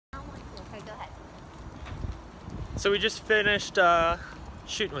So we just finished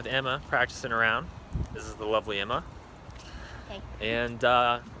shooting with Emma, practicing around. This is the lovely Emma. Hey. And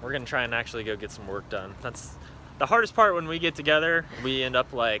we're gonna try and actually go get some work done. That's the hardest part when we get together. We end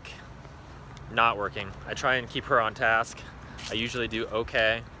up like not working. I try and keep her on task. I usually do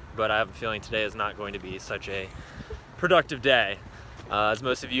okay, but I have a feeling today is not going to be such a productive day. As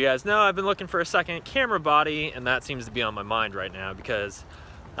most of you guys know, I've been looking for a second camera body, and that seems to be on my mind right now because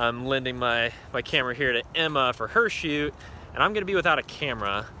I'm lending my camera here to Emma for her shoot, and I'm gonna be without a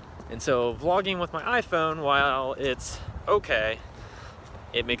camera. And so vlogging with my iPhone, while it's okay,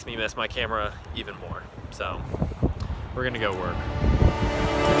 it makes me miss my camera even more. So we're gonna go work.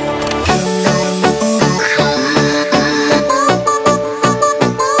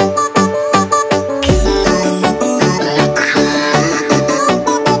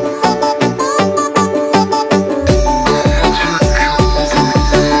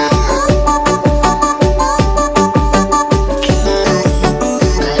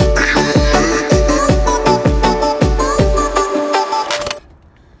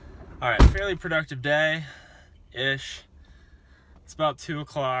 Productive day-ish. It's about 2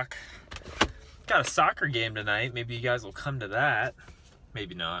 o'clock. Got a soccer game tonight. Maybe you guys will come to that.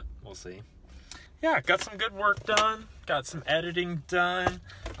 Maybe not. We'll see. Yeah, got some good work done. Got some editing done.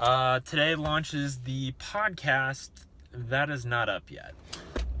 Today launches the podcast. That is not up yet.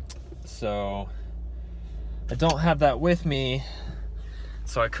 So I don't have that with me.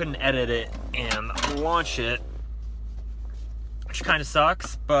 So I couldn't edit it and launch it, which kind of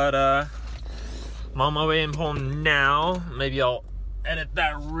sucks, but I'm on my way home now. Maybe I'll edit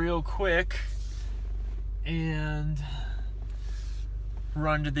that real quick and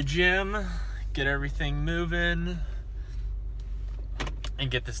run to the gym, get everything moving,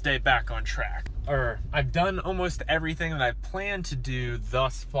 and get this day back on track. I've done almost everything that I planned to do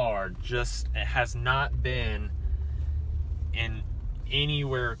thus far, just it has not been in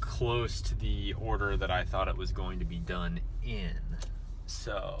anywhere close to the order that I thought it was going to be done in.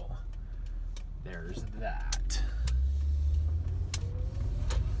 So there's that.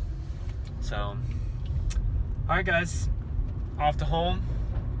 So, all right guys, off to home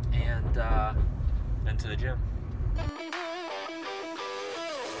and then to the gym.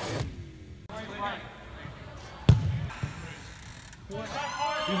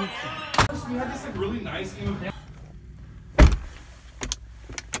 We had this like really nice game of.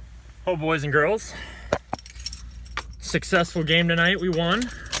 Oh, boys and girls, successful game tonight. We won.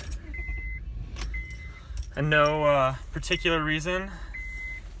 And no particular reason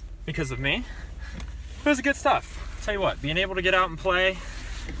because of me. It was good stuff. I'll tell you what, being able to get out and play,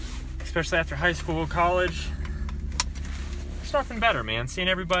 especially after high school, college, there's nothing better, man. Seeing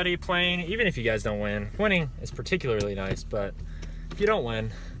everybody playing, even if you guys don't win. Winning is particularly nice, but if you don't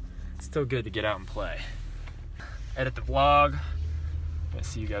win, it's still good to get out and play. Edit the vlog. I'll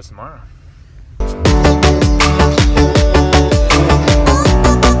see you guys tomorrow.